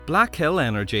Black Hill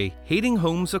Energy, heating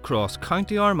homes across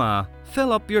County Armagh.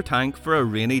 Fill up your tank for a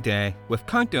rainy day with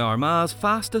County Armagh's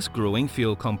fastest growing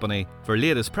fuel company. For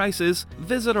latest prices,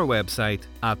 visit our website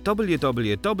at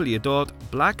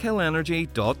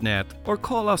www.blackhillenergy.net or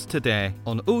call us today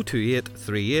on 028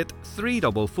 38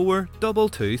 344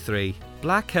 223.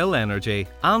 Black Hill Energy,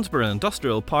 Ansborough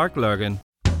Industrial Park, Lurgan.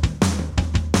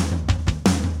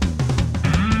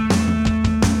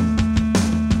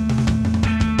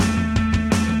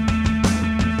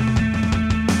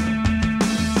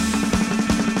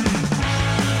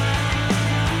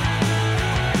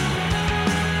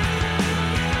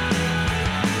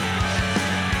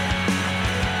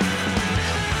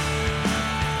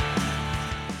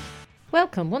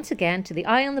 Welcome once again to the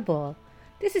Eye on the Ball.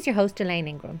 This is your host Elaine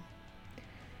Ingram.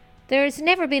 There's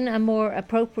never been a more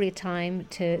appropriate time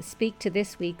to speak to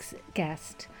this week's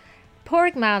guest.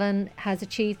 Pádraig Mallon has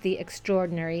achieved the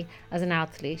extraordinary as an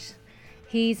athlete.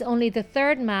 He's only the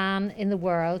third man in the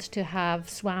world to have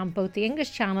swam both the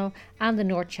English Channel and the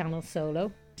North Channel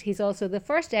solo. He's also the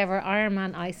first ever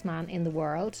Ironman Iceman in the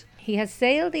world. He has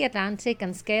sailed the Atlantic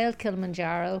and scaled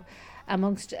Kilimanjaro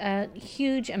amongst a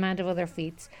huge amount of other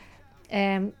feats.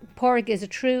 Pádraig is a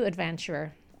true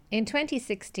adventurer. In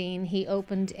 2016, he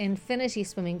opened Infinity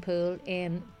Swimming Pool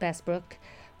in Bessbrook,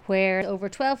 where over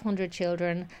 1,200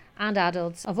 children and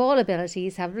adults of all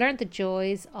abilities have learnt the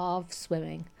joys of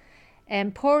swimming.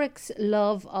 Pádraig's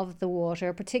love of the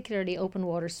water, particularly open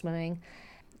water swimming,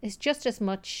 is just as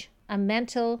much a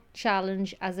mental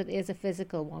challenge as it is a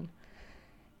physical one.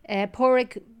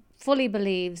 Pádraig fully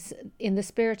believes in the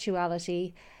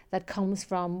spirituality that comes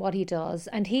from what he does,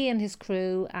 and he and his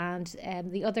crew and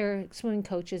the other swimming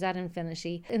coaches at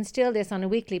Infinity instill this on a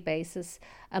weekly basis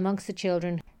amongst the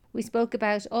children. We spoke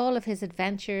about all of his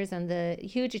adventures and the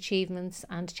huge achievements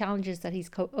and challenges that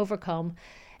he's overcome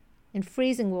in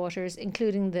freezing waters,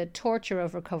 including the torture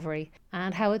of recovery,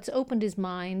 and how it's opened his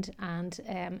mind and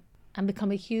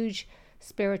become a huge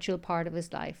spiritual part of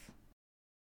his life.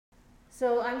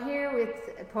 So I'm here with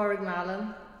Pádraig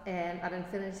Mallon at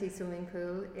Infinity Swimming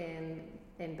Pool in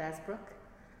Bessbrook,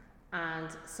 and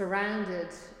surrounded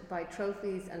by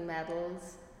trophies and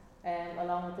medals,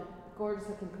 along with the gorgeous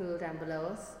looking pool down below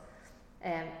us.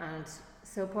 And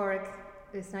so Pádraig,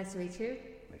 it's nice to meet you.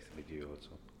 Nice to meet you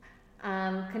also.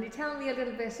 Can you tell me a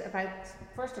little bit about,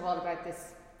 first of all, about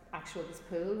this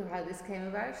pool, how this came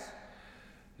about?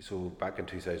 So back in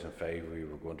 2005 we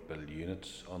were going to build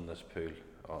units on this pool,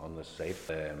 on this site.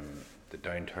 The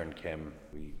downturn came,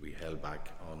 we held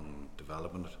back on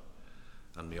developing it,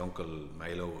 and my uncle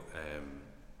Milo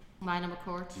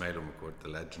McCourt, the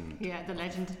legend. Yeah, the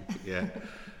legend. Yeah.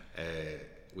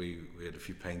 We had a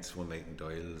few pints one night in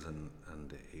Doyle's, and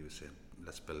he was saying,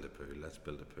 let's build a pool, and I was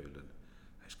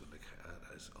going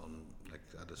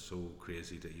that is so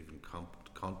crazy to even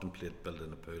contemplate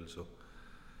building a pool. So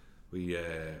we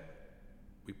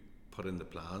put in the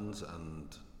plans,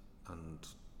 and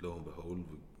lo and behold,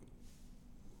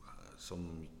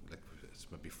 it's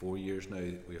maybe 4 years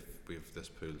now we have this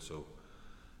pool. So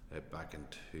back in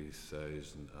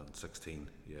 2016,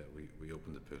 we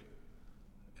opened the pool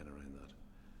in around that,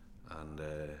 and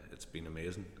it's been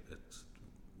amazing.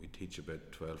 We teach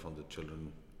about 1,200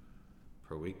 children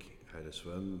per week how to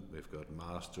swim. We've got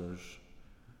masters.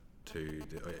 To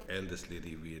the eldest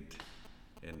lady we had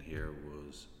in here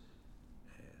was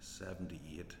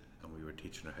 78, and we were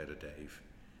teaching her how to dive.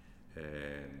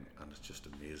 And it's just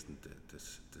amazing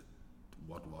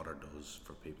what water does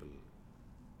for people.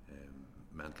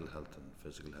 Mental health and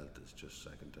physical health is just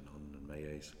second to none in my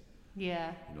eyes.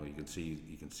 Yeah. You can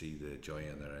see the joy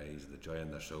in their eyes, the joy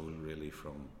in their soul, really,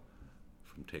 from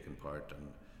taking part.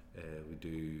 And we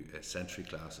do sensory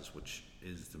classes, which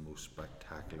is the most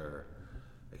spectacular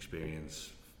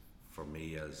experience for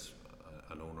me as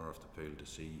an owner of the pool, to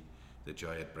see the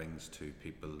joy it brings to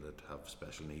people that have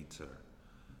special needs, or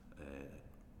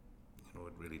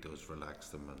it really does relax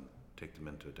them and take them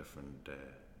into a different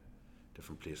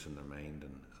place in their mind,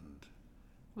 and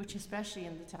which, especially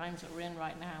in the times that we're in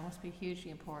right now, must be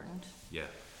hugely important. Yeah.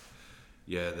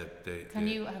 Have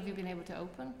you been able to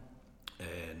open?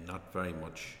 Not very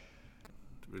much.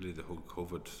 Really, the whole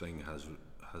COVID thing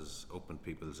has opened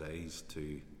people's eyes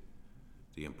to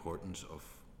the importance of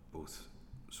both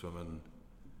swimming,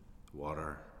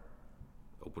 water,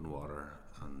 open water,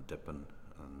 and dipping,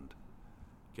 and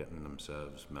getting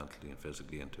themselves mentally and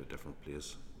physically into a different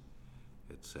place.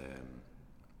 It's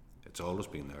always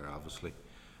been there, obviously,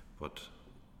 but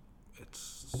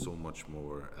it's so much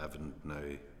more evident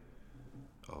now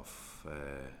of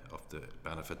the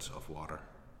benefits of water.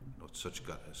 It's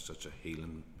such a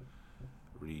healing,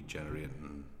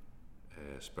 regenerating,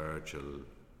 spiritual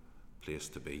place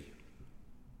to be.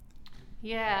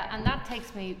 Yeah, and that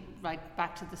takes me right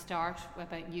back to the start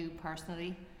about you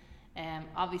personally.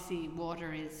 Obviously,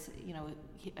 water is,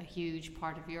 a huge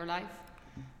part of your life,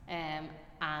 and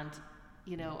I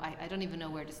don't even know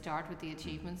where to start with the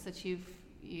achievements that you've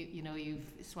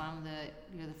swam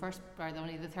you're the first or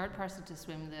only the third person to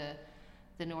swim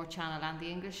the North Channel and the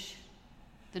English,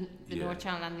 the North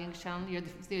Channel and the English Channel.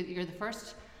 You're the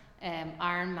first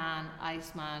Ironman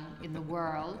Iceman in the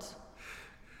world.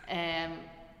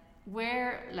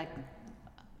 Where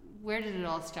did it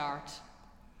all start?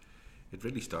 It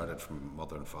really started from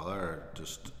mother and father,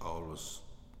 just always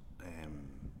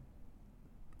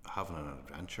having an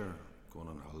adventure, going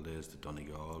on holidays to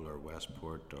Donegal or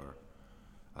Westport,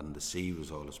 and the sea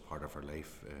was always part of our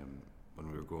life.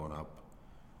 When we were growing up,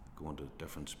 going to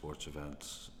different sports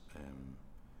events,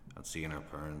 and seeing our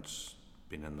parents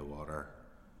being in the water,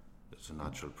 it's a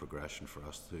natural progression for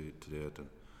us to do it. And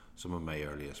some of my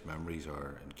earliest memories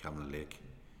are in Camelot Lake,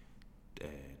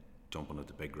 jumping at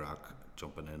the big rock,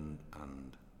 jumping in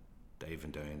and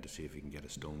diving down to see if you can get a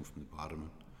stone from the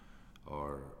bottom,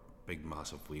 or big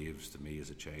massive waves to me as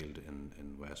a child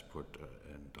in Westport,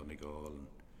 in Donegal.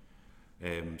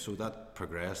 So that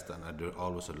progressed, and I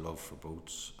always had love for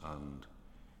boats, and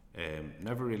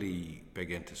never really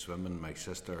big into swimming. My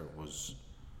sister was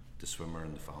the swimmer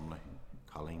in the family,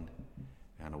 Colleen,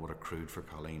 and I would have crewed for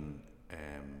Colleen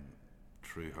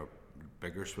through her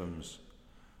bigger swims,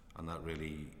 and that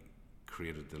really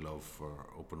created the love for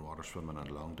open water swimming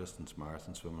and long distance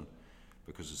marathon swimming,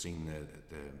 because I seen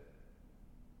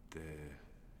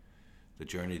the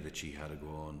journey that she had to go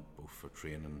on, both for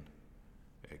training,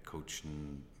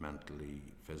 coaching mentally,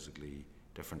 physically,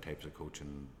 different types of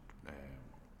coaching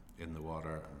in the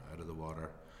water and out of the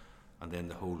water, and then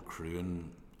the whole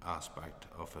crewing aspect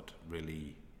of it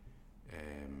really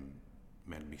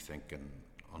made me think and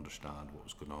understand what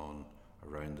was going on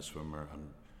around the swimmer and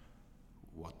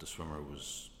what the swimmer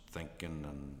was thinking,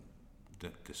 and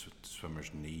the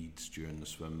swimmer's needs during the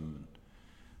swim.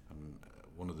 And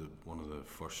one of the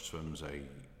first swims I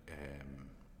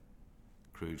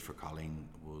crewed for Colleen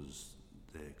was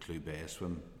the Clew Bay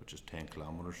swim, which is 10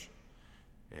 kilometres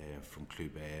from Clew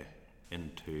Bay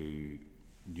into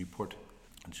Newport.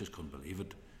 I just couldn't believe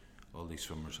it. All these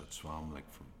swimmers had swam like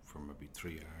for maybe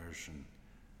 3 hours, and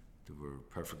they were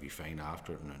perfectly fine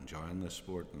after it and enjoying this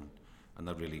sport, and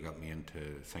that really got me into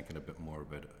thinking a bit more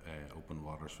about open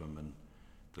water swimming,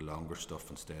 the longer stuff,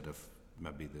 instead of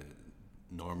maybe the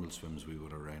normal swims we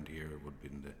would around here would be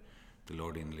in the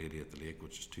Lordy and Lady at the Lake,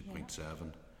 which is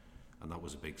 2.7, and that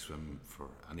was a big swim for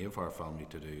any of our family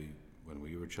to do when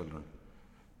we were children.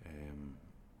 And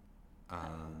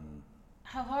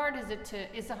how hard is it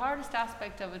is the hardest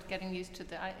aspect of it getting used to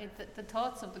the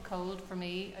thoughts of the cold for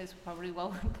me is probably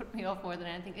what would put me off more than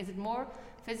anything. Is it more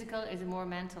physical, is it more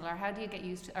mental, or how do you get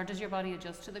used to, or does your body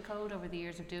adjust to the cold over the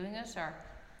years of doing it? Or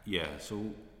yeah,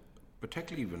 so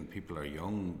particularly when people are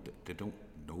young, they don't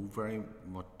know very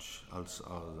much else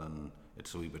other than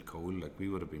it's a wee bit cold. Like we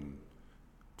would have been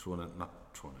not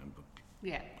thrown in,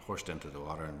 but horsed into the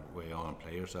water and way on and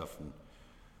play yourself, and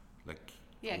like.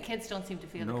 Yeah, kids don't seem to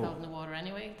feel the cold in the water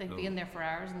anyway. They'd be in there for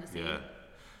hours in the sea. Yeah.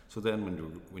 So then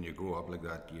when you grow up like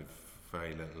that, you've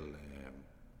very little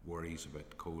worries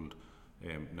about cold.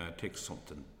 Now it takes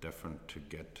something different to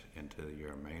get into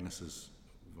your minuses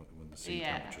when the sea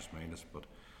temperature's minus, but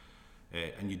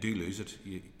and you do lose it.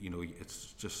 You know,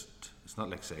 it's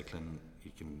not like cycling.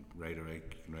 You can ride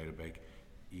a bike.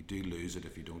 You do lose it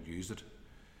if you don't use it.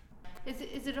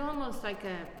 Is it almost like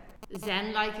a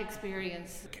Zen-like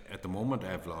experience? At the moment,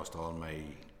 I've lost all my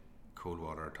cold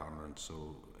water tolerance,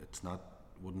 so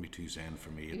wouldn't be too Zen for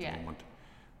me at the moment.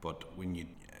 But when you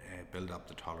build up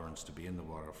the tolerance to be in the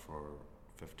water for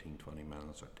 15, 20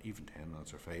 minutes, or even 10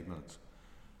 minutes or 5 minutes,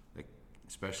 like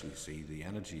especially see the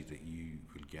energy that you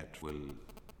will get will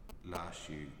last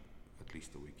you at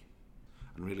least a week.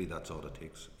 And really, that's all it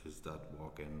takes, is that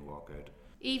walk in, walk out.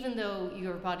 Even though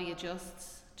your body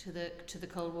adjusts to the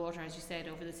cold water, as you said,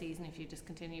 over the season, if you just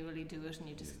continually do it and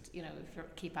you just if you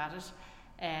keep at it,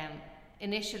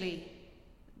 initially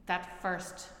that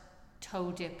first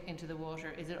toe dip into the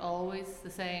water, is it always the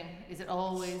same? Is it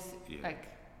always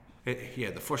the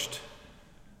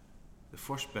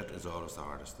first bit is always the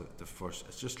hardest. The first,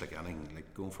 it's just like anything,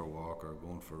 like going for a walk or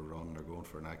going for a run or going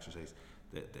for an exercise.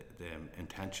 The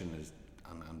intention is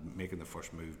and making the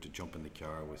first move to jump in the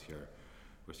car with your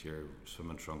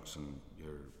swimming trunks and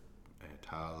your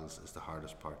towels is the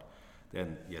hardest part.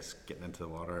 Then yes, getting into the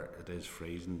water, it is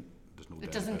freezing. There's no.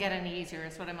 It doesn't get any easier.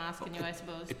 Is what I'm asking you, I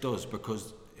suppose. It does,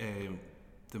 because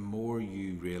the more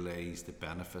you realise the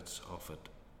benefits of it,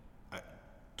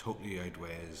 totally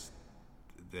outweighs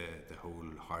the whole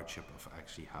hardship of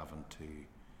actually having to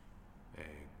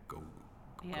go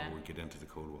and get into the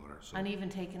cold water. So and even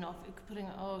taking off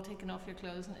your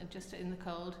clothes and just in the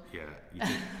cold. Yeah, you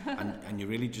do. and you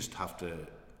really just have to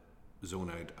zone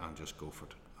out and just go for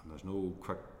it. And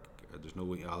there's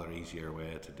no other easier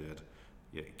way to do it.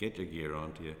 You get your gear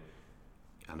onto you,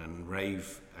 and then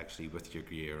arrive actually with your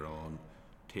gear on.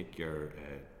 Take your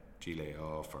gilet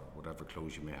off or whatever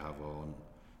clothes you may have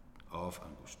off,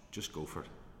 and just go for it.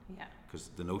 Yeah. Because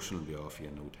the notion will be off you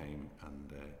in no time,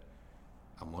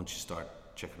 and once you start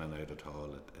chickening out at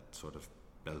all, it sort of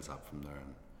builds up from there.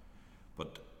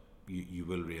 But you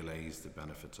will realise the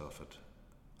benefits of it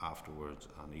afterwards,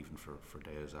 and even for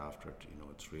days after it. You know,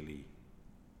 it's really,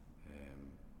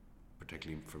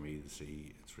 particularly for me, the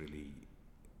sea, it's really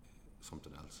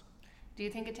something else. Do you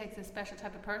think it takes a special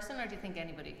type of person, or do you think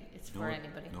it's for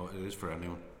anybody? No, it is for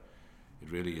anyone.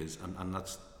 It really is, and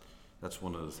that's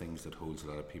one of the things that holds a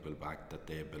lot of people back, that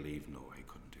they believe, no, I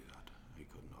couldn't do that. I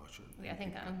couldn't. I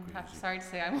think I'm sorry to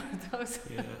say I'm one of those.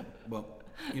 Yeah, well,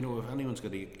 you know, if anyone's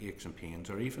got aches and pains,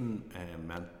 or even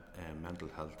mental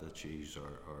health issues,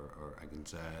 or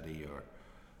anxiety,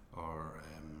 or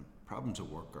problems at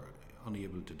work, or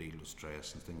unable to deal with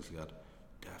stress and things like that,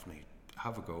 definitely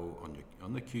have a go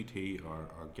on the QT, or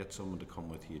get someone to come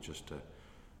with you just to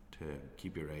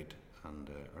keep you right, and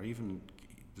or even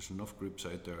there's enough groups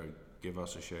out there. Give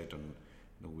us a shout, and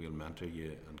we'll mentor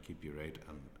you and keep you right,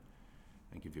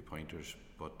 and give you pointers.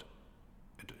 But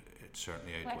it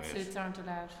certainly outweighs. Wetsuits aren't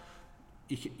allowed.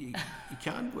 You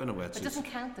can't go in a wetsuit. It doesn't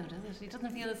count though, does it? It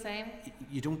doesn't feel the same.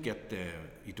 You don't get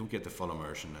the full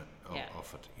immersion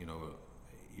of it. You know,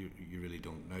 you really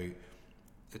don't. Now,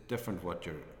 it's different what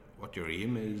your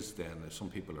aim is. Then some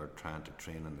people are trying to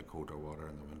train in the colder water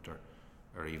in the winter,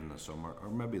 or even the summer, or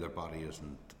maybe their body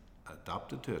isn't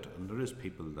adapted to it. And there is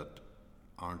people that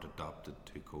aren't adapted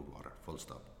to cold water. Full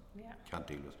stop. Yeah. Can't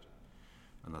deal with it,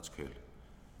 and that's cool.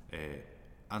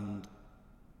 And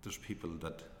there's people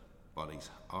that bodies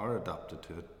are adapted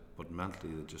to it, but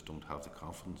mentally they just don't have the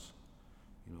confidence.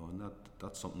 You know, and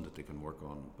that's something that they can work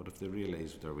on. But if they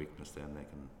realise their weakness, then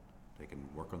they can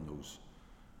work on those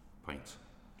points.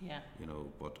 Yeah. You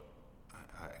know, but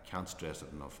I can't stress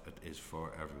it enough. It is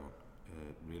for everyone.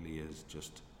 It really is.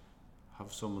 Just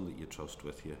have someone that you trust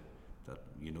with you, that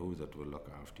you know that will look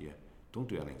after you. Don't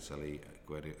do anything silly.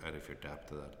 Go out of your depth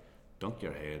to that. Dunk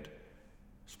your head,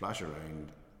 splash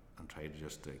around, and try to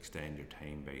just extend your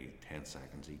time by 10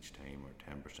 seconds each time, or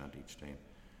 10% each time.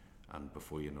 And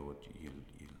before you know it, you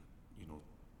know,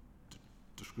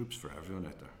 there's groups for everyone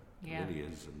out there. Yeah. It really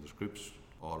is. And there's groups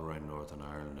all around Northern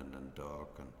Ireland and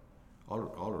Dock, and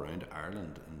all around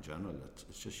Ireland in general.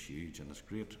 It's just huge, and it's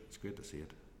great. It's great to see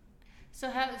it.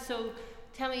 So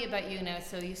tell me about you now.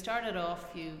 So you started off,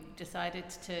 you decided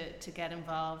to get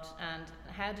involved, and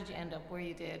how did you end up where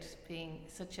you did, being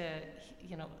such a,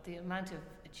 you know, the amount of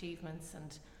achievements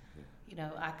and, you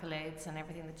know, accolades and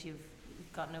everything that you've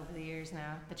gotten over the years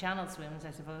now. The Channel swims,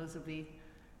 I suppose, would be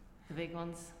the big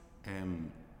ones.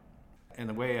 In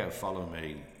a way, I follow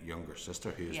my younger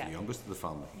sister, who is the youngest of the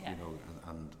family, Yeah. you know,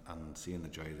 and seeing the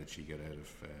joy that she get out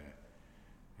of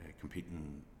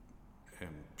competing.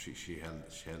 She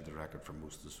held the record for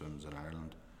most of the swims in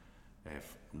Ireland,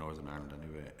 Northern Ireland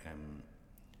anyway. And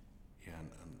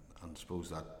I suppose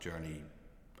that journey,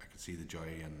 I could see the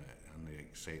joy and the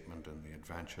excitement and the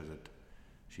adventure that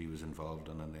she was involved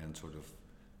in, and then sort of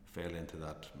fell into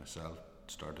that myself.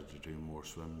 Started to do more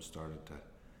swims, started to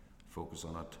focus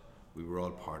on it. We were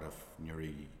all part of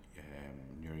Newry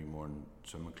Morn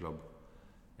Swimming Club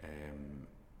in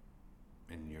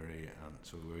Newry, and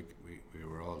so we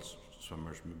were all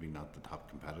swimmers, maybe not the top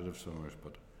competitive swimmers,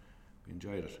 but we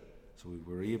enjoyed it. So we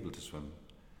were able to swim.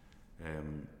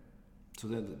 So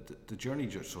then the journey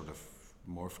just sort of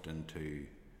morphed into,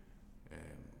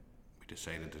 we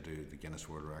decided to do the Guinness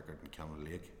World Record in Kilmore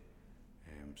Lake.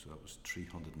 So that was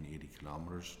 380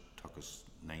 kilometres, took us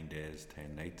 9 days,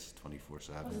 10 nights,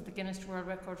 24/7. Was it the Guinness World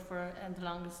Record for the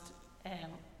longest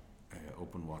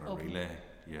open water relay?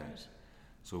 Yeah. Right.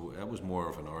 So that was more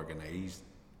of an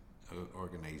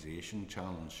organisation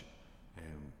challenge,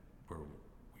 where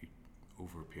we,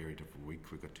 over a period of a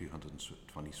week, we got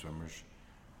 220 swimmers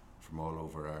from all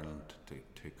over Ireland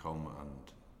to come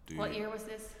and do. What year was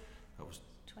this? That was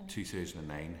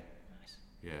 2009. Right.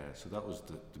 Yeah, so that was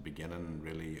the beginning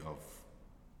really of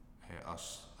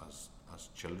us as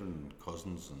children,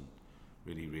 cousins, and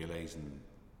really realising,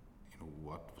 you know,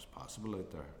 what was possible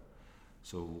out there.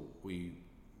 So we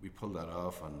pulled that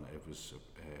off, and it was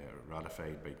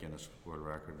ratified by Guinness World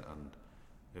Record, and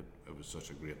it was such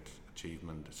a great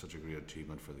achievement, such a great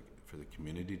achievement for the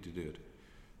community to do it.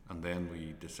 And then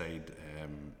we decide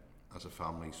as a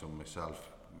family, so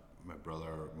myself, my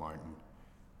brother Martin,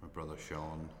 my brother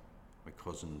Sean, my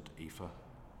cousin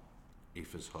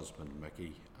Aoife's husband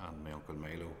Mickey, and my uncle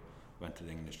Milo went to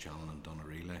the English Channel and done a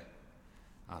relay,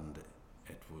 and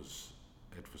it was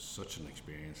such an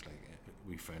experience. Like,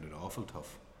 we found it awful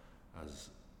tough as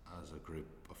a group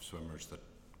of swimmers that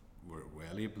were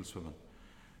well able swimming,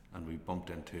 and we bumped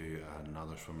into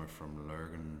another swimmer from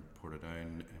Lurgan,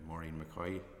 Portadown, Maureen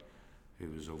McCoy, who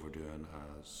was overdoing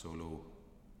a solo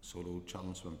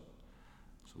challenge swim.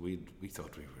 So we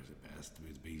thought we were the best, we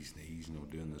were the bee's knees,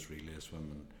 doing this relay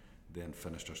swim, and then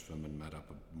finished our swim and met up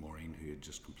with Maureen, who had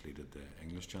just completed the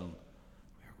English Channel.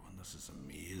 We were going, this is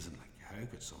amazing, like, how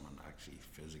could someone actually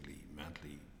physically,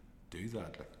 mentally do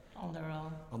that? Like, on their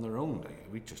own. On their own, like,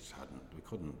 we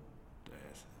couldn't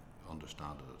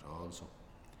understand it at all.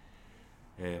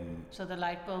 So the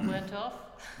light bulb went off?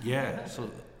 Yeah, so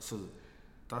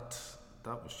that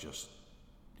was just,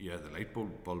 the light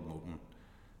bulb opened.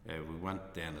 We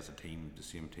went then as a team, the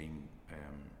same team,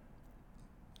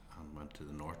 and went to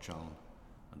the North Channel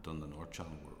and done the North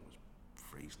Channel, where it was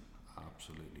freezing,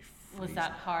 absolutely freezing. Was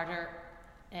that harder,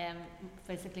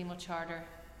 physically much harder?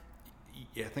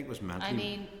 Yeah, I think it was mentally. I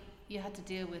mean, you had to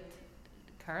deal with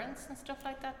currents and stuff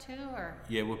like that too, or?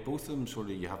 Yeah, with both of them, sort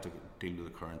of, you have to deal with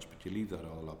the currents, but you leave that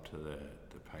all up to the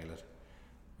pilot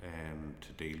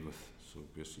to deal with. So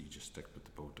basically, you just stick with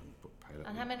the boat and pilot.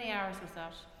 And how many hours was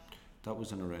that? That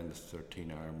was in around the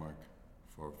 13-hour mark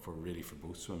for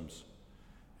both swims.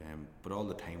 But all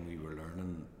the time we were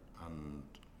learning, and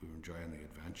we were enjoying the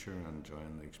adventure and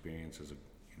enjoying the experience as a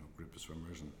group of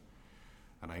swimmers.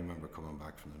 And I remember coming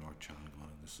back from the North Channel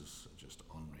going, this is just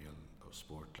unreal of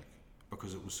sport, like,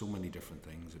 because it was so many different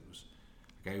things. It was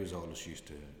like, I was always used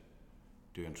to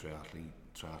doing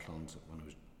triathlons when I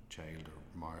was a child, or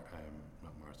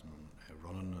not marathon,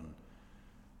 running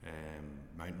and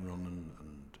mountain running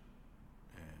and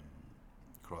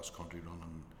cross country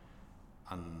running,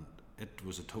 and it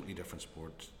was a totally different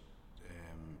sport.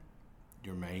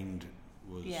 Your mind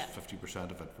was 50%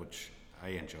 of it, which I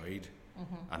enjoyed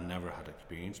and never had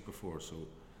experienced before. So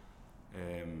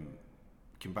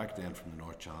came back then from the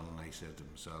North Channel, and I said to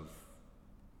myself,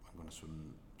 I'm going to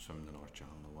swim the North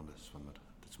Channel. I want to swim it.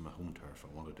 It's my home turf.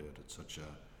 I want to do it. It's such a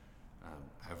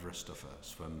Everest of a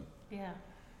swim. Yeah.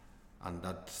 And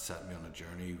that set me on a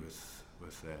journey with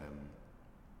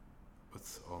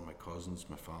all my cousins,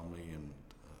 my family, and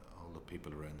all the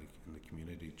people around in the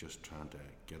community, just trying to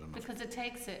get enough. Because it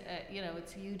takes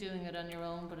it's you doing it on your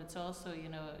own, but it's also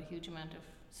a huge amount of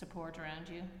support around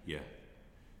you.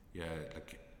 Yeah,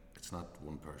 like, it's not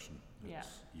one person.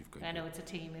 You've got. I know it's a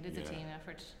team. It is a team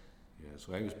effort. Yeah,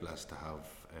 so I was blessed to have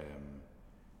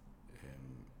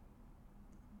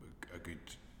a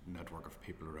good network of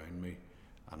people around me,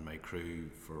 and my crew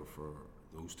for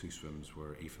those two swims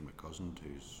were Aoife, my cousin,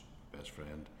 who's best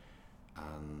friend,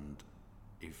 and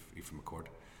Aoife McCourt,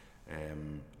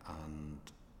 and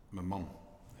my mum,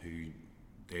 who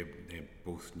they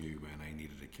both knew when I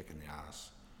needed a kick in the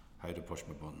ass, how to push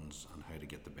my buttons and how to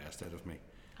get the best out of me.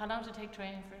 How long did it take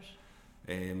training for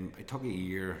it? It took a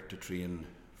year to train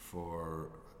for.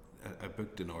 I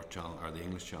booked the North Channel or the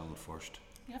English Channel first.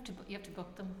 You have to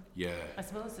book them. Yeah. I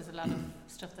suppose there's a lot of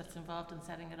stuff that's involved in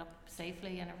setting it up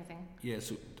safely and everything. Yeah.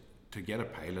 So to get a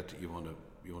pilot, you want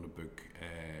to book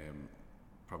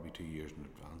probably 2 years in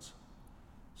advance.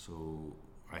 So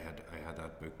I had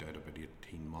that booked out about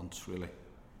 18 months really.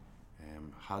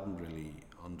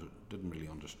 Didn't really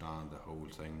understand the whole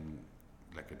thing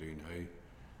like I do now,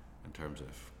 in terms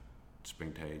of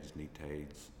spring tides, neap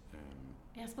tides.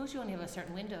 Yeah, I suppose you only have a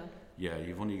certain window. Yeah,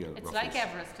 you've only got. It's like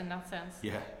Everest in that sense.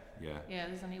 Yeah. Yeah,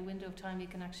 there's only a window of time you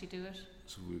can actually do it.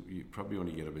 So you probably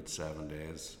only get about 7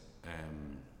 days,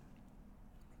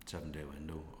 7 day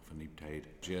window of a neap tide.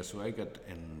 Yeah, so I got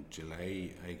in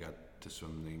July. I got to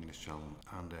swim the English Channel,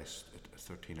 and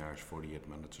 13 hours 48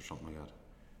 minutes or something like that.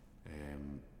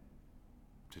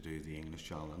 To do the English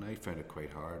Channel, and I found it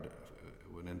quite hard.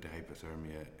 I went into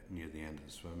hypothermia near the end of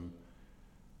the swim.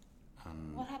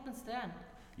 And what happens then?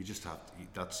 You just have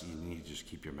to, you need to just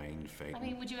keep your mind fighting. I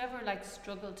mean, would you ever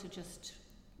struggle to just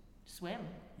swim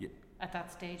at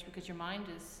that stage because your mind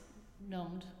is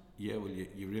numbed? Yeah, well,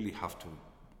 you really have to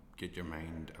get your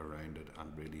mind around it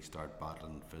and really start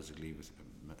battling physically with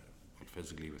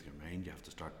your mind. You have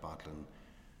to start battling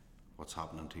what's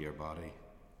happening to your body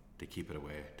to keep it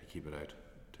away, to keep it out,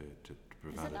 to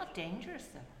prevent it. Is it not dangerous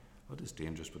though? Well, it is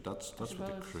dangerous, but that's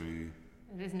what the crew.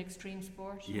 It is an extreme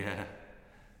sport. Yeah,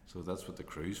 So that's what the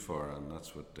crew's for, and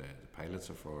that's what the pilots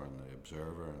are for, and the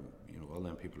observer, and all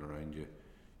them people around you.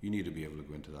 You need to be able to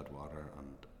go into that water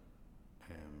and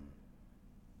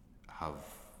have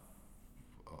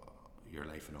your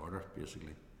life in order,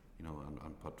 basically,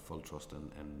 and put full trust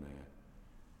in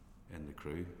the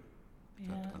crew,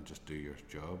 and just do your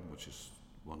job, which is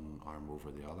one arm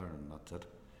over the other, and that's it.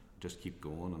 Just keep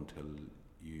going until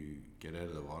you get out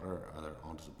of the water, either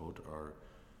onto the boat or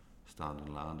stand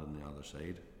and land on the other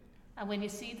side. And when you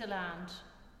see the land,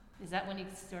 is that when you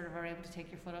sort of are able to take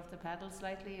your foot off the pedal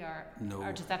slightly, or No.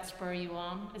 or does that spur you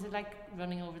on? Is it like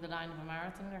running over the line of a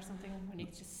marathon or something when you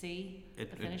just see the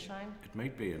finish line? It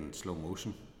might be in slow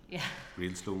motion, Yeah.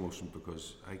 real slow motion,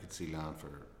 because I could see land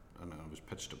and it was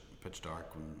pitch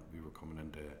dark when we were coming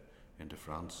into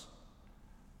France,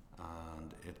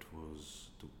 and it was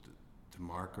the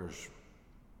markers.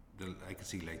 I could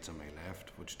see lights on my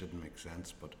left, which didn't make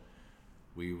sense, but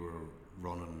we were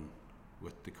running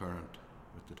with the current,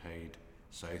 with the tide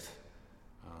south,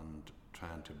 and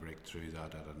trying to break through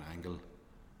that at an angle,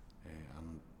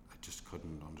 and I just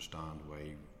couldn't understand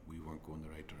why we weren't going the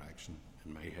right direction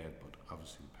in my head, but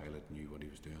obviously the pilot knew what he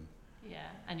was doing.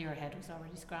 Yeah, and your head was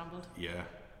already scrambled. Yeah,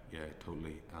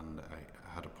 totally, and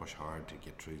I had to push hard to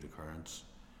get through the currents.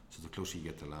 So the closer you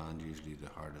get to land, usually the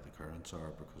harder the currents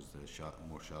are, because the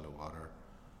more shallow water.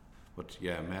 But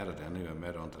yeah, I made it anyway. I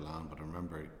made it onto land, but I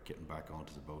remember getting back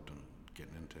onto the boat and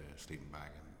getting into a sleeping bag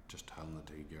and just telling the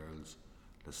two girls,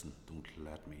 listen, don't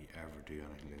let me ever do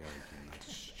anything like that again. That's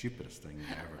the stupidest thing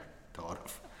I ever thought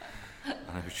of.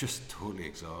 And I was just totally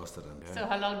exhausted. And So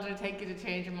how long did it take you to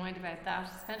change your mind about that?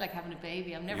 It's kind of like having a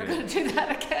baby. I'm never going to do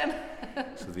that again.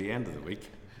 So the end of the week,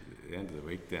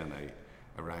 then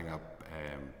I rang up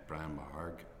Brian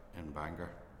Maharg in Bangor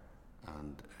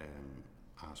and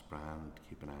asked Brian to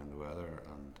keep an eye on the weather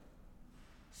and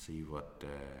see what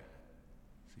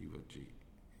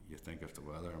you think of the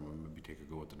weather, and we'll maybe take a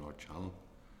go at the North Channel.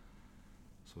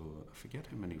 So I forget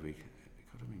how many weeks.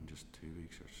 It could have been just 2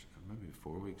 weeks or maybe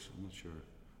 4 weeks. I'm not sure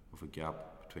of a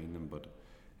gap between them, but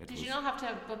Did you not have to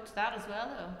have booked that as well,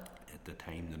 though? At the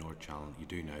time, the North Channel, you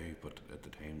do now, but at the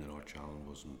time the North Channel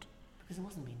wasn't. Because it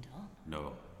wasn't being done.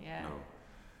 No. Yeah. No.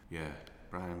 Yeah.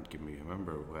 Brian gave me. I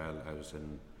remember well. I was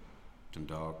in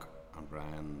Dundalk, and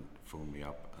Brian phoned me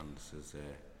up and says,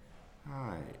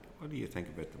 "Hi, what do you think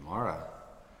about the Mara?"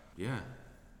 Yeah,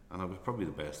 and it was probably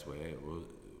the best way. It was.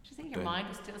 Do you think your mind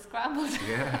was still scrambled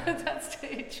Yeah. at that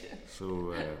stage?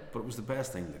 So, but it was the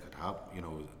best thing that could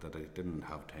happen. That I didn't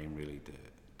have time really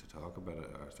to talk about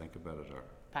it or think about it or.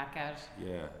 Back out.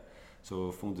 Yeah. So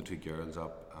I phoned the two girls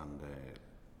up, and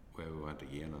we went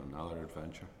again on another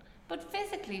adventure. But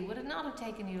physically, would it not have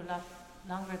taken you a lot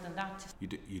longer than that? You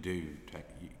do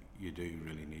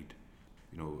really need.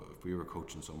 If we were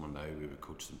coaching someone now, we would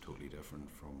coach them totally different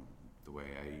from the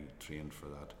way I trained for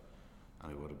that,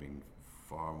 and I would have been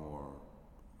far more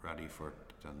ready for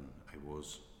it than I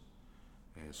was.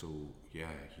 So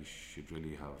yeah, you should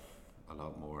really have a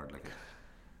lot more, like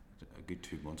a good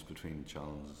 2 months between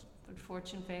challenges. But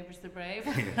fortune favours the brave.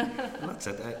 And that's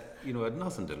it. I had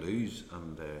nothing to lose,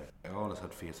 and I always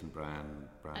had faith in Brian.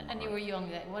 And you were young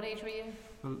then. What age were you?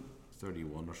 Well,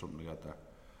 31 or something like that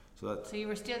there. So you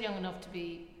were still young enough to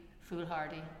be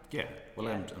foolhardy. Yeah. Well,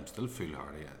 Yeah. I'm still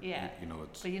foolhardy. Yeah.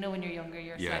 It's. But when you're younger,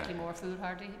 you're Yeah. slightly more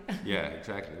foolhardy. Yeah,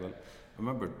 exactly. Well, I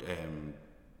remember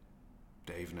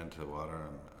diving into the water,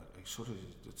 and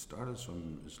it started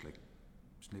swimming.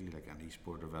 It's nearly like any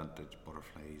sport event. It's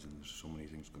butterflies, and there's so many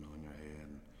things going on in your head,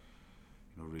 and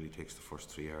it really takes the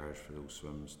first 3 hours for those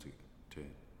swims to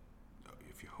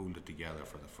if you hold it together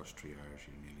for the first 3 hours,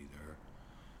 you're nearly there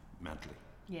mentally.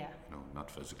 Yeah.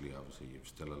 Not physically, obviously. You've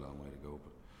still a long way to go.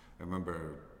 But I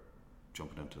remember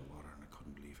jumping into the water, and I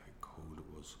couldn't believe how cold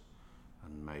it was,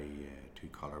 and my 2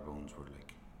 collarbones were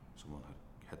like someone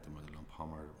had hit them with a lump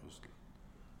hammer.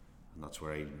 And that's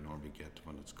where I normally get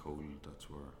when it's cold.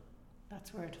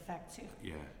 That's where it affects you.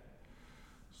 Yeah.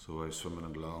 So I was swimming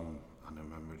along, and I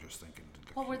remember just thinking.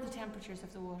 What were the temperatures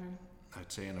of the water?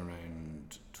 I'd say in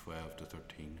around 12 to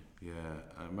 13. Yeah,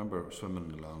 I remember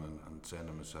swimming along and saying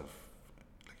to myself,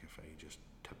 like, if I just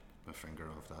tipped my finger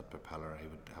off that propeller, I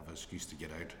would have an excuse to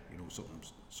get out. Something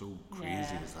so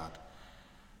crazy as that.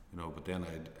 But then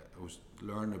I was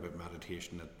learning about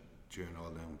meditation during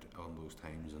all those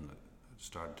times, and I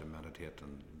started to meditate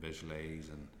and visualize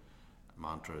and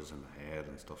mantras in my head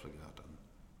and stuff like that, and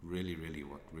really, really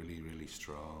worked, really, really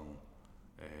strong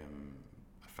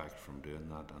effect from doing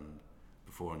that. And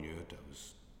before I knew it, I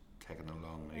was taking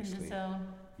along nicely. In the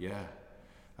zone. Yeah,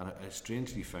 and I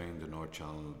strangely found the North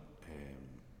Channel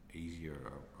easier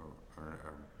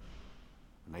or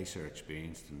nicer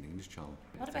experience than the English Channel.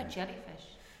 What about jellyfish?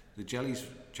 The jellies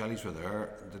were there.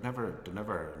 They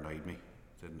never annoyed me.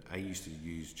 I used to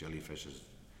use jellyfish as,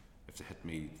 if they hit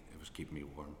me, it was keeping me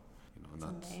warm. You know, and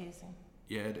that's amazing.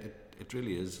 Yeah, it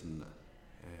really is, and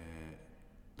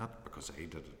not because I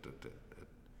did it.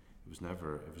 It was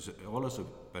never. It was always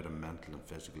about a mental and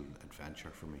physical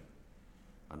adventure for me,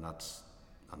 and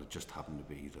it just happened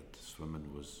to be that swimming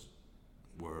was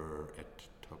where it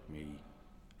took me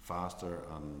faster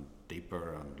and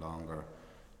deeper and longer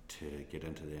to get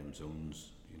into them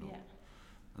zones, you know. Yeah.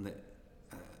 And the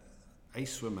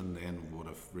ice swimming then would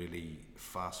have really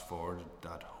fast forwarded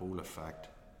that whole effect,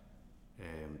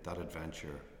 that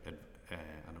adventure, and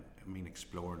I mean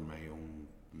exploring my own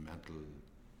mental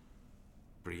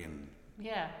brain.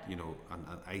 Yeah. You know, and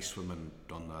ice swimming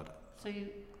done that. So you.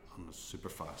 On a super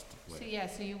fast way.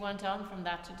 So you went on from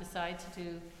that to decide to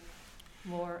do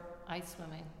more ice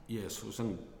swimming. Yes, I was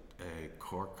in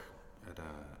Cork at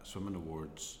swimming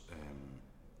awards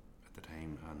at the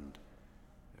time, and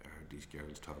I heard these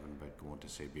girls talking about going to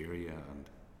Siberia and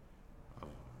a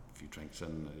few drinks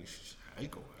in. I'll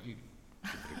go. I'll give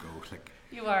it a go. Like,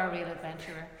 you are a real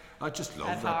adventurer. I just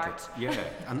love that. Yeah,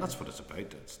 and that's what it's about.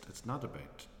 It's not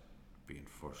about being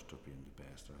first or being the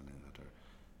best or anything like that.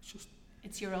 It's just.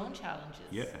 It's your own challenges.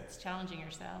 Yeah. It's challenging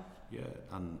yourself. Yeah,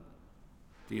 and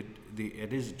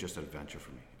it is just an adventure for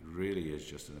me. It really is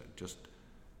just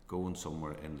going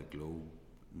somewhere in the globe,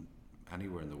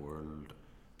 anywhere in the world,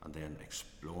 and then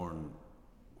exploring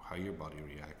how your body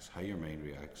reacts, how your mind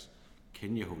reacts.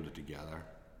 Can you hold it together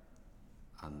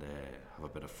and have a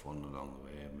bit of fun along the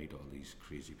way and meet all these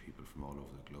crazy people from all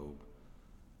over the globe?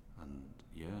 And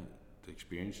yeah, the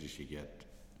experiences you get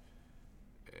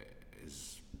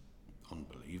is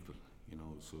unbelievable, you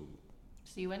know. So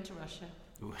you went to Russia.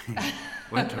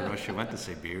 Went to Russia, went to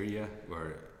Siberia,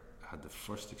 where I had the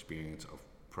first experience of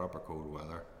proper cold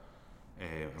weather.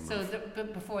 So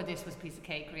before this was piece of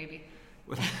cake, really.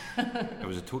 Well, it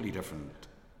was a totally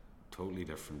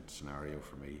different scenario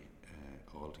for me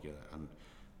altogether. And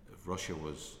Russia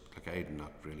was like, I had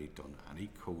not really done any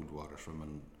cold water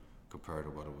swimming compared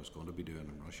to what I was going to be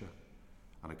doing in Russia,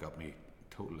 and it got me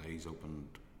total eyes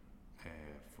opened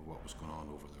for what was going on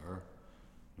over there.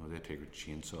 You know, they take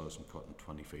chainsaws and cutting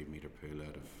 25-metre pool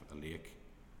out of a lake,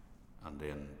 and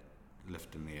then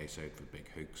lifting the ice out with big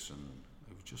hooks, and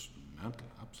it was just mental,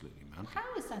 absolutely mental.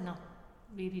 How is that not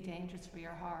really dangerous for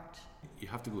your heart? You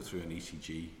have to go through an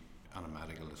ECG and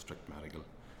a strict medical,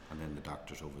 and then the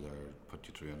doctors over there put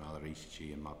you through another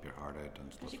ECG and map your heart out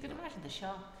and stuff. Because you can imagine the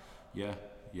shock. Yeah,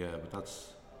 but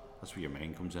that's where your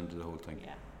mind comes into the whole thing.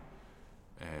 Yeah.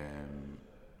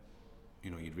 You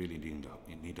know, you really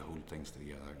need to hold things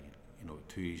together. You know,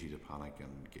 too easy to panic and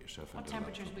get yourself into. What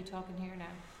temperatures are we talking here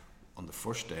now? On the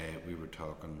first day, we were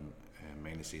talking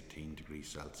minus 18 degrees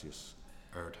Celsius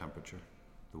air temperature.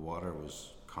 The water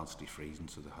was constantly freezing,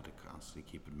 so they had to constantly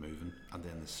keep it moving. And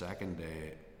then the second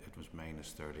day, it was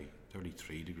minus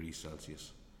 33 degrees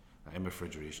Celsius. I'm a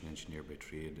refrigeration engineer by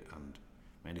trade, and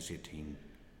minus 18,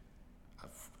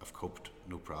 I've coped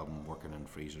no problem working in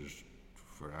freezers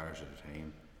for hours at a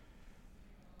time.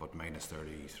 But minus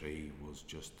 33 was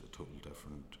just a total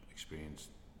different experience.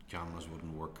 Cameras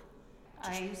wouldn't work.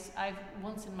 I've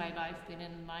once in my life been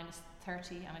in minus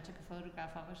 30 and I took a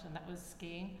photograph of it, and that was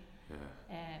skiing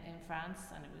in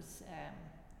France, and it was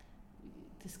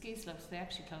the ski slopes, they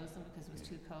actually closed them because it was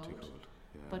too cold.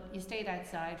 Yeah. But you stayed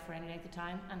outside for any length of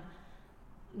time, and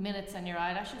minutes and your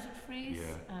eyelashes would freeze.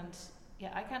 Yeah. And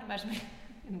yeah, I can't imagine being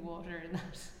in water in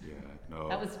that. Yeah, no.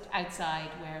 That was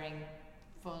outside wearing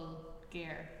full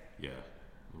gear. Yeah,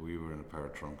 we were in a pair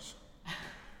of trunks,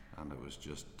 and it was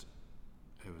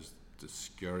the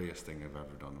scariest thing I've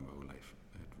ever done in my whole life.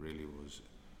 It really was.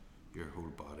 Your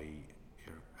whole body,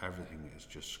 everything is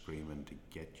just screaming to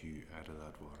get you out of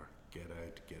that water. Get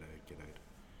out, get out, get out.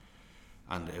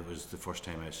 And it was the first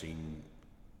time I seen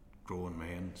grown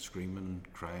men screaming,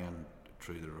 crying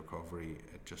through the recovery.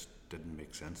 It just didn't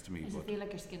make sense to me. Does it feel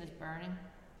like your skin is burning?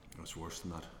 It's worse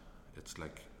than that. It's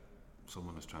like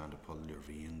someone is trying to pull your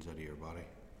veins out of your body.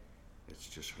 It's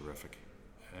just horrific.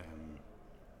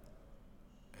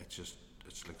 It's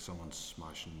like someone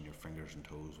smashing your fingers and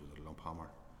toes with a lump hammer.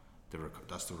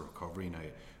 That's the recovery now.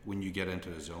 When you get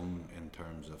into a zone in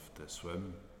terms of the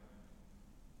swim,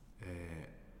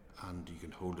 and you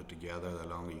can hold it together, the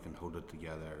longer you can hold it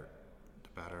together, the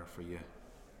better for you.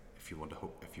 If you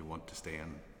want to stay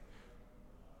in,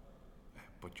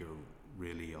 but you're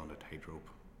really on a tightrope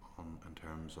in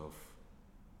terms of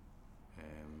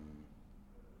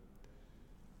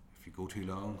if you go too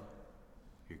long,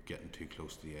 you're getting too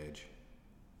close to the edge,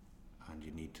 and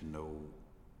you need to know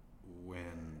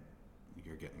when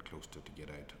you're getting close to get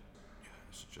out, yeah,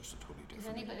 it's just a totally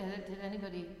different. Did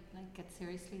anybody like get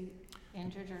seriously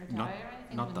injured or die Not, or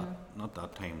anything? not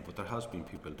that time, but there has been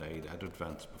people died at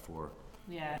events before.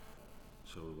 Yeah.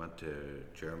 So we went to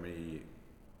Germany.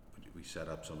 We set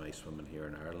up some ice swimming here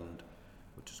in Ireland,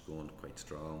 which is going quite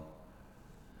strong,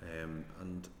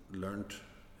 and learned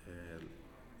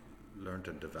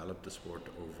and developed the sport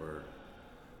over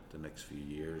the next few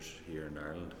years here in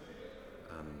Ireland,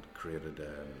 and created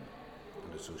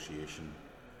an association,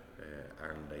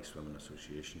 Ireland Ice Swimming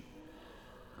Association,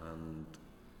 and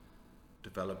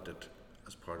developed it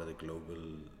as part of the global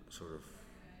sort of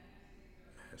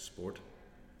sport,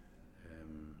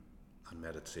 and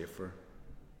made it safer.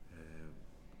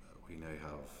 We now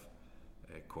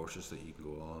have courses that you can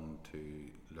go on to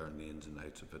learn the ins and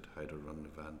outs of it, how to run an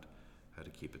event, how to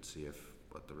keep it safe,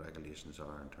 what the regulations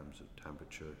are in terms of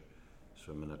temperature,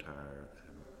 swimming attire,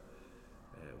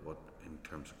 what in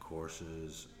terms of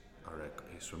courses, are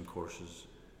swim courses,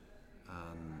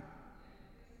 and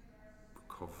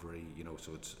recovery.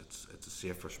 So it's a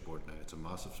safer sport now. It's a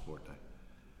massive sport now.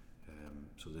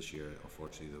 So this year,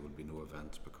 unfortunately, there will be no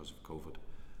events because of COVID.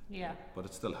 Yeah. But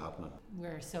it's still happening.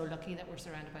 We're so lucky that we're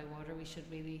surrounded by water. We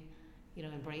should really,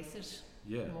 embrace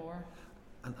it more.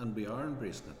 And we are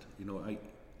embracing it.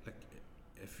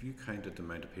 If you counted the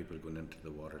amount of people going into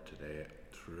the water today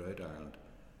throughout Ireland,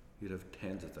 you'd have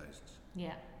tens of thousands.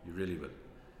 Yeah. You really will.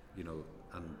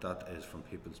 And that is from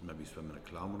people maybe swimming a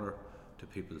kilometre to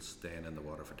people staying in the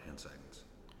water for 10 seconds.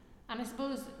 And I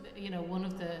suppose, one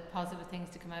of the positive things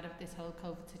to come out of this whole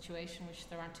COVID situation, which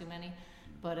there aren't too many,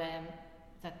 but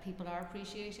that people are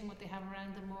appreciating what they have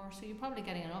around them more. So you're probably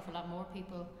getting an awful lot more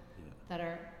people that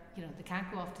are, they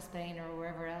can't go off to Spain or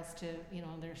wherever else to,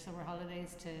 on their summer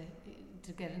holidays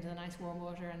to get into the nice warm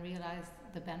water and realise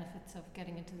the benefits of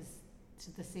getting into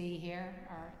to the sea here,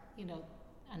 or,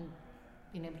 and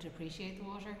being able to appreciate the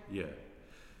water. Yeah,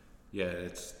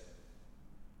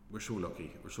 we're so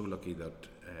lucky. We're so lucky that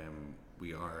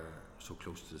we are so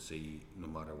close to the sea, no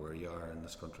matter where you are in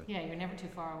this country. Yeah, you're never too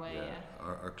far away.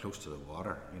 Or close to the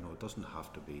water. It doesn't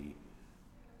have to be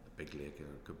a big lake,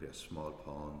 or it could be a small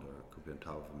pond, or it could be on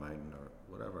top of a mountain, or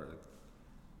whatever.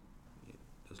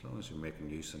 As long as you're making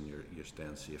use and you're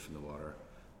staying safe in the water,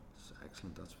 it's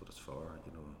excellent. That's what it's for.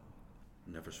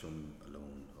 Never swim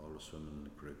alone. Always swim in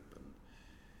a group, and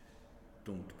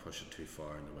don't push it too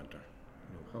far in the winter.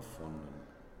 Have fun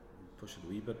and push it a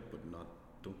wee bit, but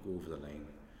don't go over the line,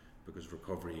 because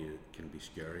recovery can be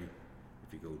scary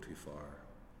if you go too far,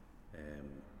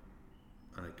 and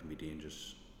it can be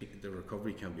dangerous. The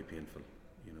recovery can be painful.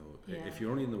 If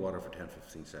you're only in the water for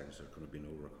 10-15 seconds, there's going to be no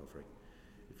recovery.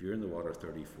 If you're in the water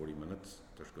 30-40 minutes,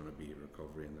 there's going to be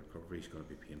recovery, and the recovery is going to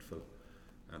be painful,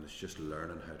 and it's just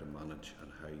learning how to manage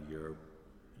and how you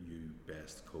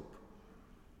best cope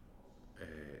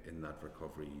in that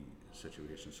recovery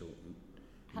situation. So,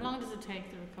 how long does it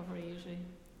take, the recovery, usually?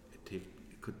 It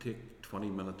could take 20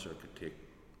 minutes, or it could take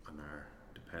an hour,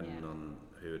 depending on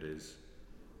who it is.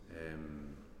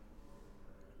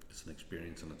 It's an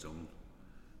experience on its own,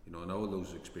 and all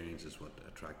those experiences, what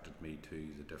attracted me to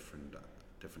the different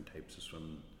types of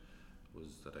swimming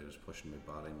was that I was pushing my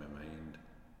body, my mind,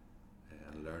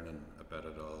 and learning about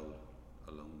it all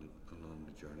along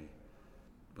the journey.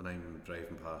 When I'm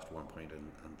driving past one point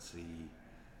and see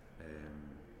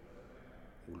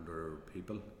older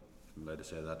people, if I'm allowed to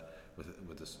say that,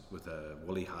 with a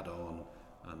woolly hat on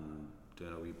and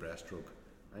doing a wee breaststroke,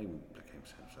 I'm saying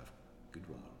to myself, good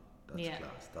woman, that's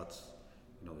class. That's,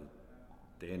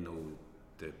 they know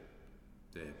the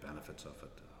benefits of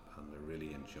it, and they're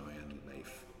really enjoying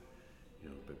life,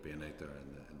 by being out there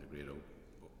in the great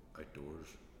outdoors.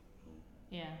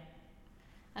 Yeah.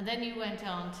 And then you went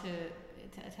on to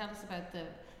tell us about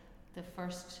the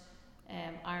first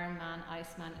Ironman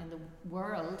Iceman in the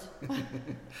world.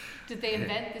 Did they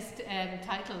invent this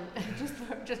title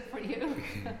just for you?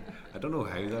 I don't know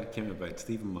how that came about.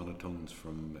 Stephen Monatones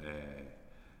from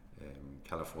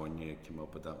California came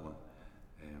up with that one.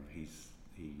 He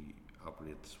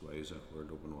operates WOWSA,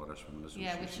 World Open Water Swimming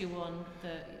Association. Yeah, which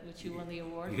you won the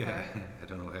award for. I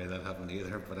don't know how that happened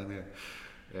either, but anyway.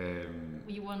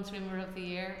 You won Swimmer of the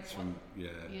Year.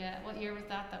 Yeah. What year was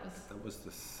that? That was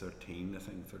the 13, I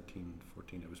think, 13,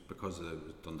 14. It was because it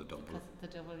was done the double. Because the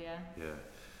double, yeah.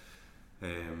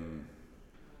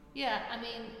 Yeah. I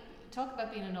mean, talk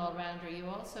about being an all-rounder. You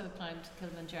also climbed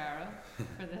Kilimanjaro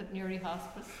for the Newry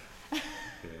Hospice. Yeah.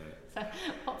 So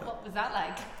what was that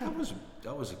like?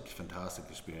 That was a fantastic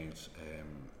experience.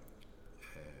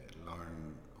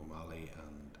 Lauren O'Malley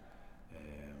and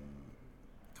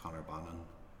Conor Bannon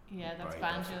Yeah, that's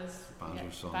Barry Banjo's.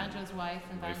 Banjo's son. Banjo's wife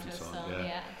and Wife and Banjo's son, son. yeah.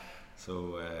 Yeah.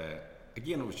 So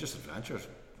again, it was just adventures.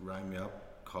 Rang me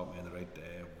up, caught me on the right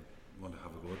day. Want to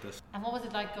have a go at this. And what was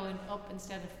it like going up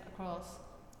instead of across?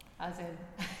 As in,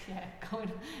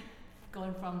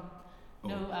 going from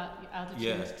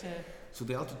altitude to. So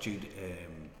the altitude,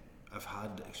 I've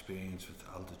had experience with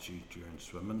altitude during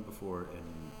swimming before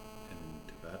in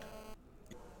Tibet.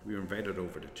 We were invited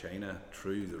over to China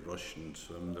through the Russian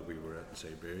swim that we were at in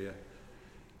Siberia,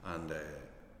 and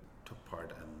took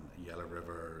part in Yellow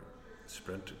River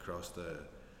sprint across the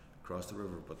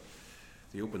river. But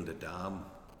they opened the dam,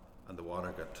 and the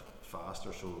water got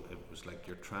faster. So it was like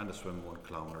you're trying to swim 1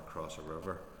 kilometre across a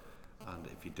river, and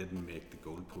if you didn't make the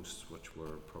goalposts, which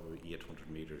were probably 800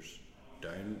 metres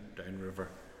down river,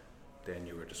 then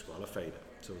you were disqualified.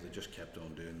 So they just kept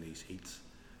on doing these heats.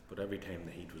 But every time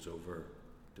the heat was over,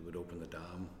 they would open the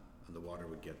dam and the water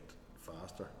would get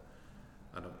faster.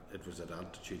 And it was at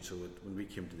altitude, so when we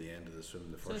came to the end of the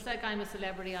swim, So it's like I'm a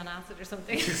celebrity on acid or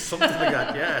something. something like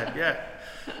that, yeah.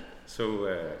 So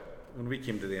when we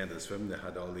came to the end of the swim, they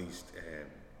had all these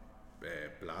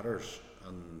bladders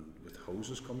and with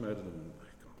hoses coming out of them.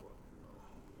 I go, well, no,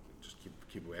 just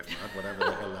keep away from that, whatever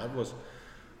the hell that was.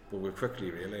 But we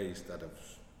quickly realised that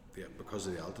because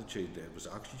of the altitude, there was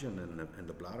oxygen in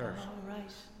the bladders. Oh,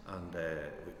 right. And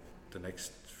the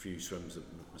next few swims that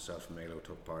myself and Milo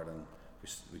took part in,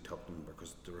 we took them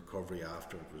because the recovery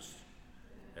after it was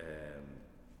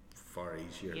far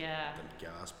easier than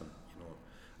gasping, you know.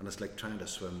 And it's like trying to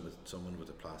swim with someone with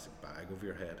a plastic bag over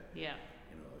your head. Yeah.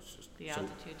 You know, it's just the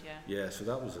altitude. Yeah, so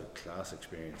that was a class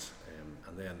experience.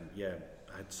 And then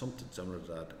I had something similar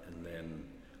to that. And then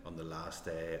on the last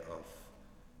day of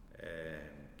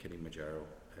Kilimanjaro,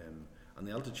 and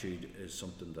the altitude is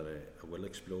something that I will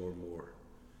explore more.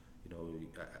 You know,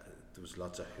 there was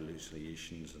lots of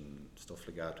hallucinations and stuff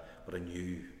like that, but I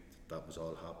knew that was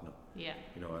all happening. Yeah.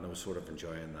 You know, and I was sort of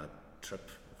enjoying that trip,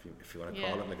 if you want to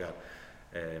call it like that.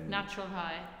 Natural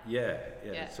high. Yeah.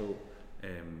 So,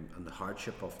 and the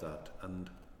hardship of that, and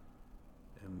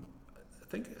I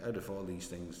think out of all these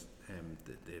things,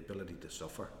 the ability to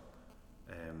suffer.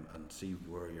 And see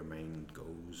where your mind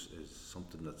goes is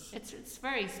something that's. It's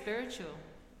very spiritual.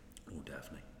 Oh,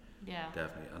 definitely. Yeah.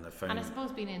 Definitely, and I found. And I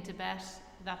suppose being in Tibet,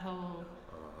 that whole.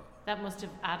 That must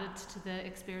have added to the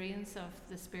experience of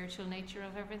the spiritual nature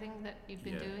of everything that you've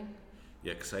been doing.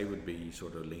 Yeah, because I would be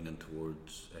sort of leaning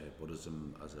towards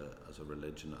Buddhism as a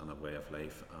religion and a way of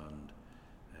life, and.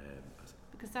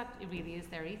 Because that really is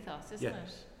their ethos, isn't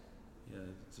it? Yeah,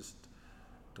 just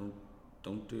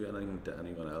don't do anything to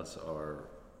anyone else, or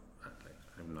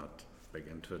I'm not big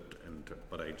into it,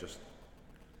 but I just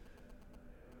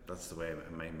that's the way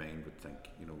my mind would think,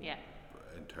 you know,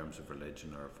 in terms of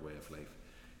religion or of way of life,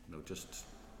 you know, just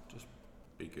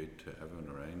be good to everyone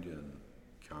around you and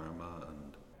karma,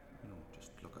 and you know,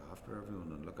 just look after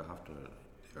everyone and look after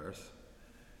the earth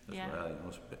as well. You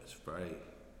know, it's very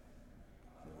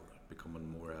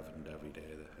becoming more evident every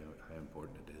day that how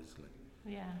important it is, like.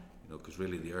 Yeah. You know, because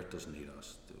really the earth doesn't need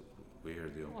us. We're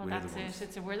the well, we're that's the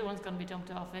ones. we're the ones going to be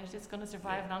dumped off it. It's going to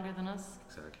survive longer than us.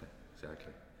 Exactly.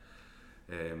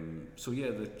 So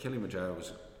the Kilimanjaro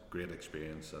was a great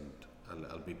experience, and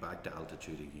I'll be back to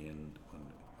altitude again when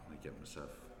I get myself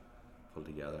pulled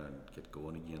together and get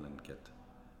going again and get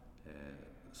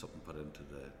something put into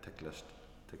the tick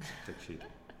sheet.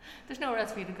 There's nowhere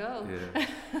else for you to go. Yeah.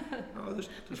 Oh, there's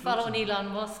following Elon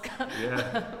Musk.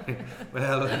 Yeah.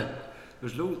 Well,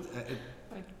 there's loads.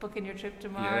 Like booking your trip to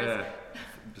Mars. Yeah.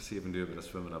 Just even do a bit of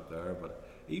swimming up there, but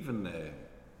even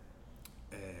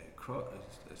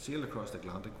sailed across the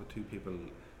Atlantic with 2 people,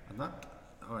 and that.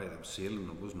 All right, I was sailing.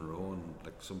 I wasn't rowing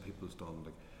like some people's done.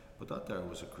 Like, but that there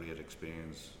was a great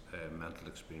experience, mental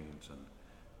experience, and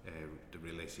the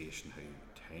realization how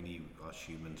tiny us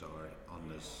humans are on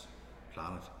this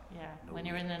planet. Yeah, when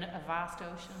you're in a vast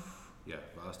ocean. Yeah,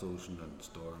 vast ocean and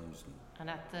storms. And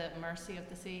at the mercy of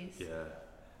the seas. Yeah,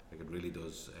 like it really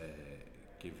does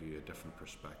give you a different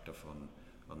perspective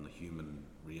on the human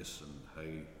race and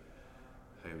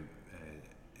how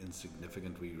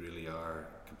insignificant we really are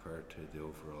compared to the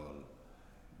overall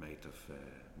might of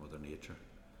Mother Nature.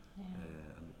 Yeah.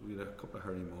 And we had a couple of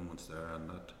hurry moments there, and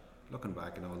that, looking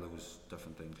back on all those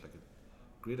different things, like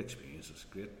great experiences,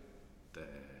 great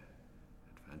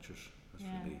adventures. That's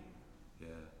really,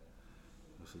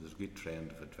 so there's a good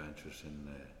trend of adventures in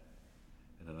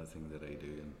anything that I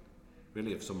do. And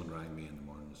really, if someone rang me in the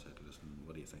morning and said, "Listen,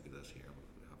 what do you think of this here?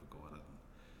 We'll have a go at it."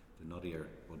 And the nuttier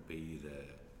would be,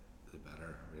 the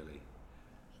better, really.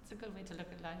 It's a good way to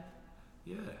look at life.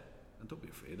 Yeah, and don't be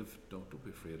afraid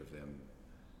of them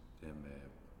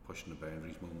pushing the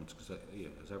boundaries moments, because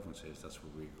as everyone says, that's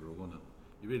where we're growing, and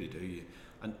you really do.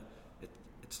 And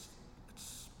it's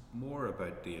more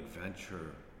about the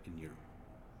adventure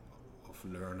of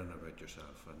learning about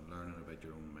yourself and learning about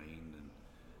your own mind, and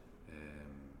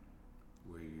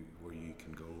where you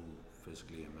can go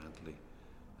physically and mentally,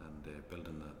 and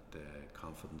building that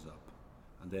confidence up,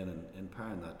 and then in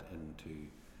pairing that into,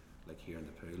 like here in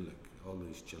the pool, like all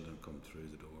these children come through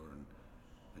the door,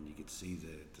 and you could see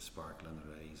the sparkle in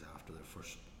their eyes after their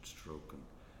first stroke,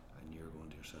 and you're going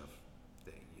to yourself,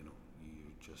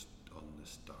 you're just on the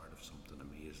start of something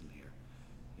amazing here.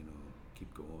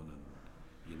 Keep going, and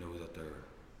you know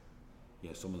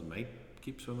that some of them might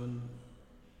keep swimming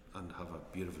and have a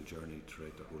beautiful journey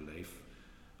throughout their whole life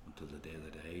until the day of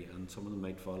the day, and some of them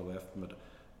might fall away from it,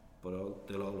 but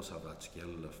they'll always have that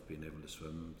skill of being able to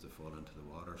swim. If they fall into the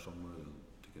water somewhere,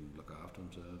 they can look after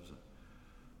themselves,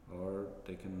 or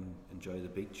they can enjoy the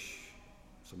beach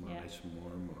somewhere nice and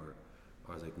warm, or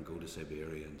they can go to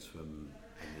Siberia and swim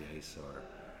in the ice, or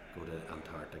go to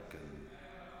Antarctic, and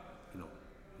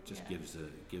it just gives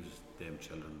them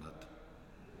children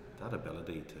that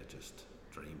ability to just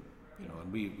dream,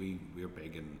 and we're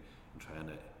big in trying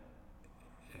to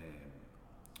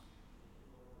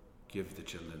give the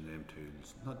children them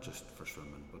tools, not just for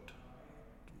swimming, but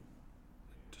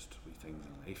just wee things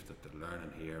in life that they're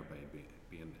learning here by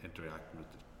being interacting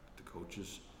with the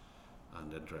coaches,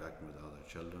 and interacting with other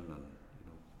children, and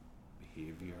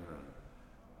behaviour,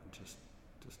 and just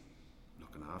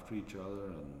looking after each other,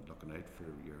 and looking out for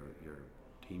your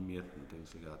teammate and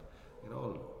things like that.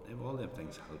 All them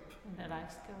things help. And the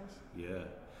life skills. Yeah,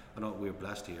 and we're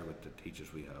blessed here with the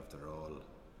teachers we have. They're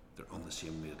on the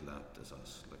same wavelength as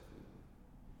us. Like,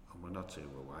 and we're not saying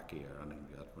we're wacky or anything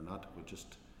like that. We're not.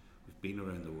 We've been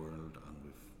around the world,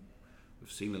 and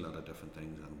we've seen a lot of different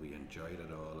things, and we enjoyed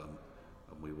it all,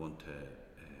 and we want to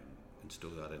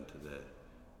instill that into the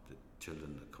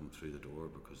children that come through the door,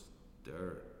 because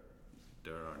they're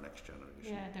our next generation.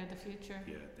 Yeah, they're the future.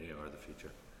 Yeah, they are the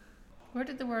future. Where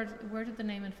did the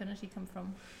name Infinity come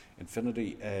from?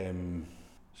 Infinity,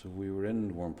 so we were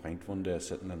in Warmpoint one day,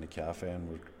 sitting in the cafe, and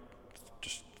we're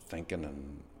just thinking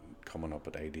and coming up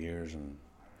with ideas and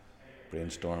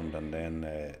brainstormed, and then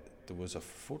there was a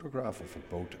photograph of a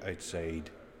boat outside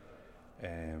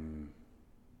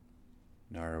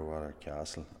Narrowwater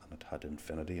Castle, and it had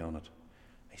Infinity on it.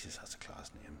 He says, that's a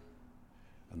class name.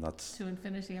 And that's to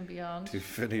infinity and beyond. To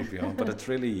infinity and beyond, but it's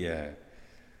really, it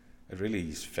really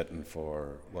is fitting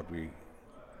for what we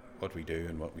do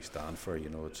and what we stand for.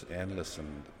 It's endless,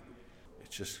 and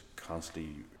it's just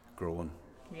constantly growing.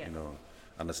 Yeah.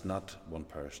 And it's not one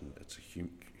person; it's a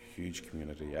huge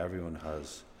community. Everyone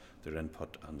has their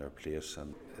input and their place,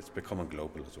 and it's becoming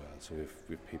global as well. So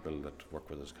we've people that work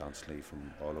with us constantly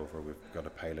from all over. We've got a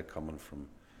pilot coming from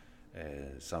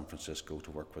San Francisco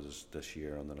to work with us this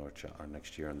year on the North Channel, or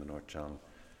next year on the North Channel,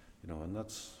 and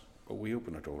that's. But we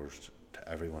open our doors to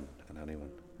everyone and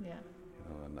anyone. Yeah.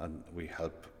 And we've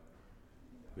helped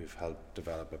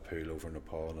develop a pool over in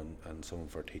Nepal, and some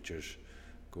of our teachers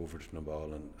go over to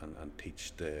Nepal and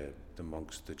teach the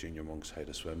monks, the junior monks, how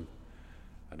to swim,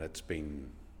 and it's been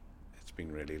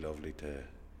really lovely to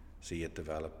see it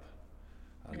develop.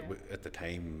 And at the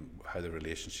time, how the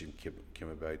relationship came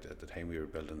about, at the time we were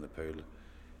building the pool,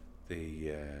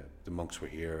 the monks were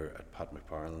here at Pat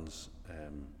McFarlane's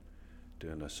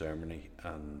doing a ceremony,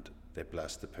 and they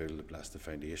blessed the pool, they blessed the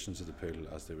foundations of the pool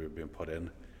as they were being put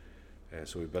in.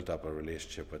 So we built up a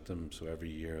relationship with them. So every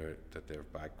year that they're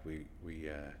back, we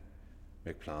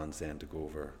make plans then to go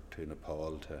over to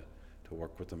Nepal to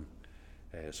work with them.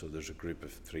 So there's a group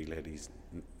of 3 ladies.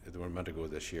 They were meant to go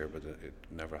this year, but it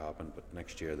never happened. But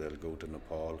next year they'll go to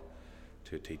Nepal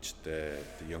to teach the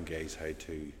young guys how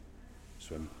to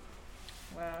swim.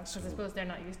 Wow, because I suppose they're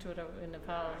not used to it in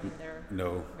Nepal. They're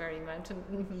very mountain.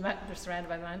 They're surrounded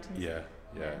by mountains. Yeah,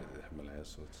 the Himalayas.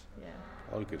 So it's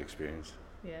all a good experience.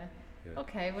 Yeah.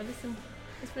 Okay, well listen,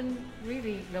 it's been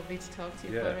really lovely to talk to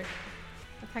you, Padraig.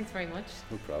 Thanks very much.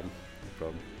 No problem.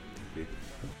 Thank you.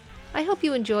 I hope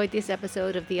you enjoyed this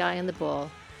episode of The Eye on the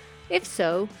Ball. If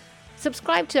so,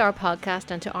 subscribe to our podcast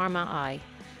and to Armagh Eye.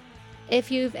 If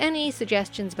you've any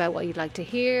suggestions about what you'd like to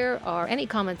hear, or any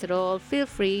comments at all, feel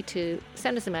free to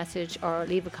send us a message or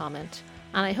leave a comment.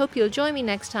 And I hope you'll join me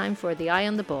next time for The Eye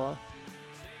on the Ball.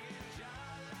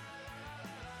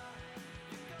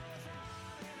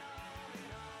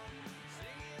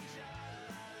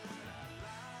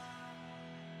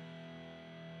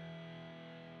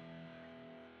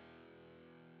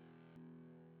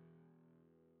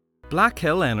 Black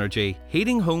Hill Energy,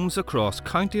 heating homes across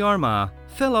County Armagh.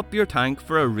 Fill up your tank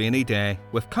for a rainy day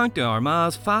with County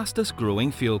Armagh's fastest growing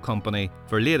fuel company.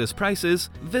 For latest prices,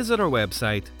 visit our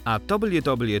website at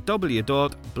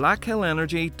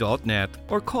www.blackhillenergy.net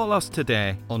or call us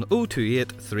today on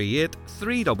 028 38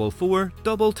 344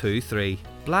 223.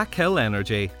 Black Hill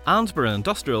Energy, Ansborough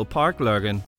Industrial Park, Lurgan.